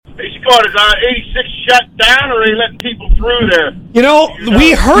what, is 86 shut down, or are they letting people through there? You know,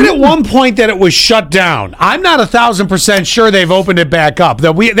 we heard at one point that it was shut down. I'm not 1,000% sure they've opened it back up.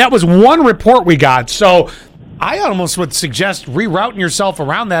 That was one report we got. So I almost would suggest rerouting yourself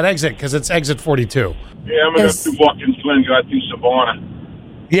around that exit because it's exit 42. Yeah, I'm going to through Watkins Glen, go through Savannah.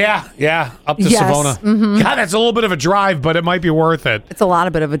 Yeah, up to Savannah. Mm-hmm. God, that's a little bit of a drive, but it might be worth it. It's a lot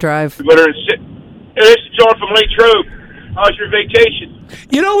of bit of a drive. You better sit. Hey, this is John from Latrobe. How's your vacation?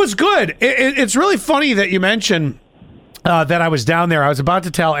 You know, it was good. It's really funny that you mentioned that I was down there. I was about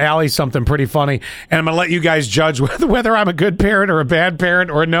to tell Allie something pretty funny, and I'm going to let you guys judge whether I'm a good parent or a bad parent,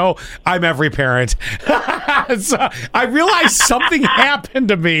 or no, I'm every parent. So I realized something happened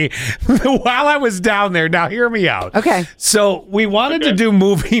to me while I was down there. Now, hear me out. Okay. So we wanted to do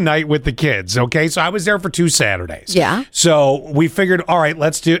movie night with the kids, okay? So I was there for 2 Saturdays. Yeah. So we figured, all right,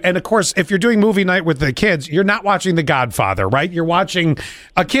 let's do, and of course, if you're doing movie night with the kids, you're not watching The Godfather, right? You're watching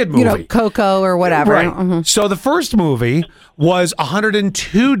a kid movie. You know, Coco or whatever. Right. Mm-hmm. So the first movie was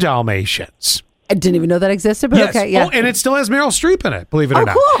 102 Dalmatians. I didn't even know that existed, but Yes. okay, yeah. Oh, and it still has Meryl Streep in it, believe it or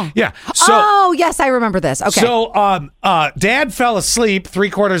not. Cool. Yeah. So, yes, I remember this. Okay. So, Dad fell asleep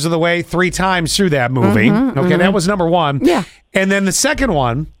 3/4 of the way 3 times through that movie. That was number 1. Yeah. And then the second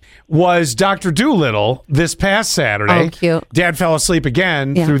one was Dr. Dolittle this past Saturday. Oh, cute. Dad fell asleep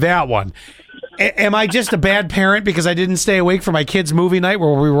again through that one. Am I just a bad parent because I didn't stay awake for my kids' movie night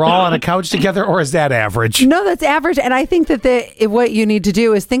where we were all on a couch together, or is that average? No, that's average. And I think that what you need to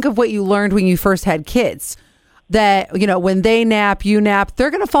do is think of what you learned when you first had kids. That, you know, when they nap, you nap,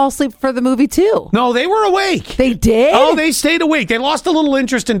 they're going to fall asleep for the movie too. No, they were awake. They did? Oh, they stayed awake. They lost a little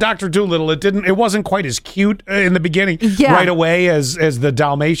interest in Dr. Dolittle. It wasn't quite as cute in the beginning right away as the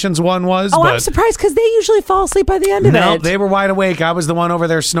Dalmatians one was. Oh, I'm surprised because they usually fall asleep by the end of it. No, they were wide awake. I was the one over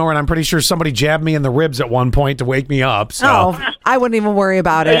there snoring. I'm pretty sure somebody jabbed me in the ribs at one point to wake me up. So. Oh, I wouldn't even worry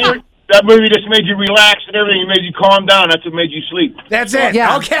about it. That movie just made you relax and everything. It made you calm down. That's what made you sleep. That's it.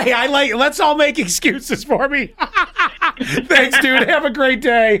 Yeah. Okay, let's all make excuses for me. Thanks, dude. Have a great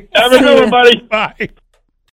day. Have a good one, buddy. Bye.